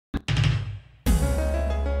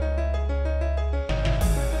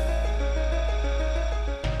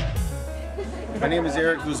My name is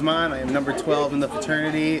Eric Guzman. I am number 12 in the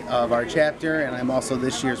fraternity of our chapter, and I'm also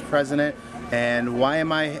this year's president. And why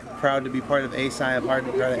am I proud to be part of ASI? I'm proud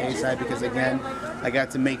to be part of ASI because, again, I got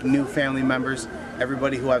to make new family members.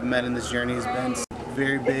 Everybody who I've met in this journey has been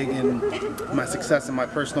very big in my success in my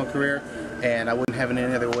personal career, and I wouldn't have it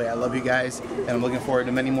any other way. I love you guys, and I'm looking forward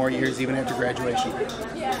to many more years, even after graduation.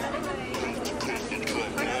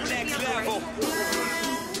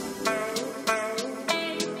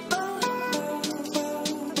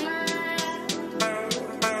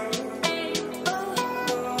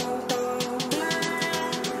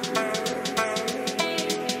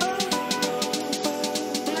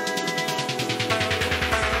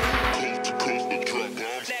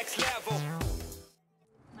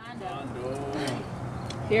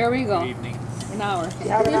 Here we go. Good evening. An hour.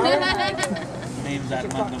 My name's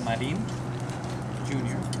Armando Marin,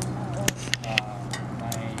 Jr.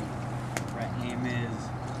 My right name is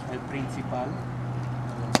El Principal.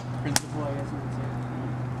 Principal, I guess you would say.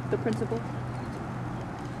 The principal.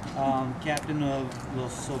 Captain of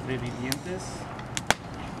Los Sobrevivientes.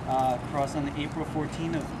 Crossed on April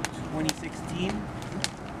 14 of 2016.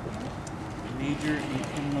 Major in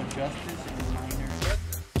criminal justice and minor.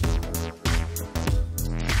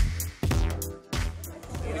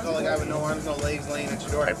 Call a guy with no arms, no legs laying at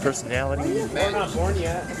your door. My personality. We're not born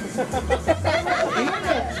yet.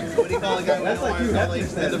 What do you call a guy with no arms, no legs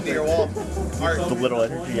stand up to your wall? Art. The little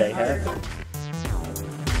energy I have.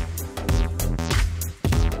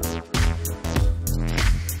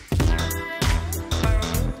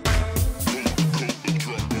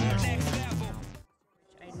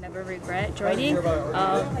 Never regret joining.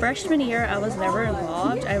 Freshman year, I was never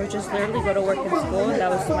involved. I would just literally go to work in school, and that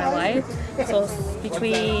was my life. So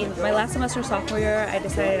between my last semester sophomore year, I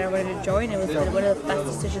decided I wanted to join. It was one of the best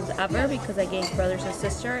decisions ever because I gained brothers and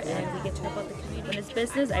sisters, and we get to know about the community. When it's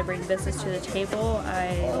business, I bring business to the table.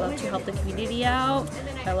 I love to help the community out.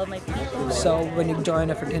 I love my people. So when you join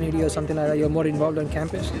a fraternity or something like that, you're more involved on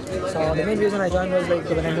campus. So the main reason I joined was like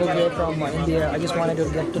when I moved here from India, I just wanted to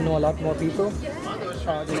get to know a lot more people.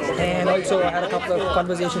 And also I had a couple of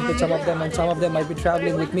conversations with some of them, and some of them might be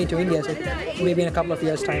traveling with me to India, so maybe in a couple of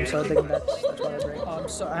years time, so I think that's what I bring.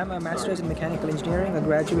 So I'm a master's in mechanical engineering, a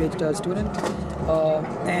graduate student,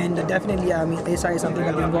 and definitely I mean ASI is something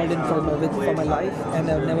I've been involved in for my life, and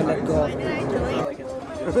I've never let go of it.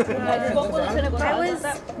 I was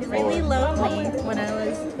really lonely when I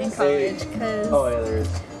was in college because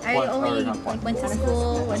I only went to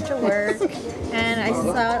school, went to work, and I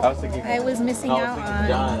thought I was missing out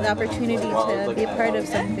on the opportunity to be a part of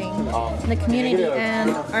something in the community.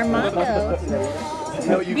 And Armando,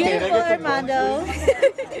 beautiful Armando,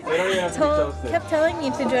 kept telling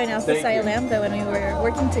me to join Alpha Psi Lambda when we were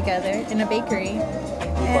working together in a bakery.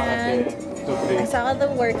 And I saw the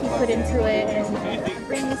work he put into it, and it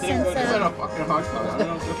brings a sense of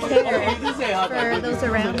care for those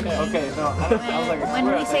around me. When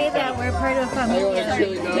we say that we're part of a family, we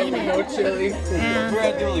mean it. And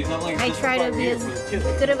I try to be as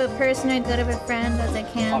good of a person and good of a friend as I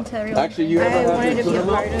can to everyone. I wanted to be a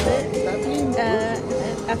part of it.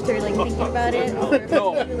 After thinking about it,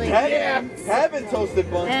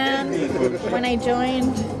 and when I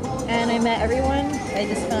joined and I met everyone, I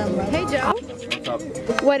just found love. Hey Joe. What's up?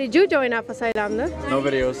 Why did you join Alpha Psi Lambda? No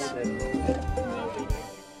videos.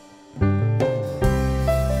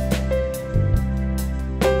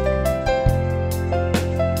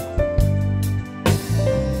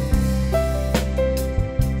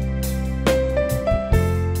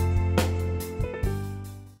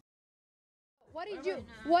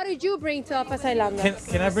 What did you bring to Alpha Psi Lambda?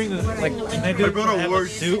 Can I bring the can I do I brought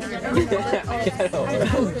awards too?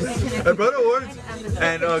 I brought awards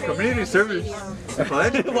and community service. Why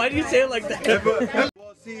do you say it like that?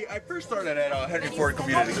 Well, see, I first started at Henry Ford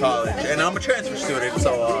Community College, and I'm a transfer student,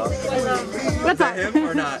 so is that him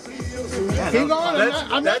or not?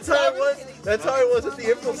 That's how I was. That's how I was at the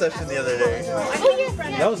info session the other day.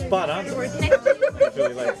 That was spot on.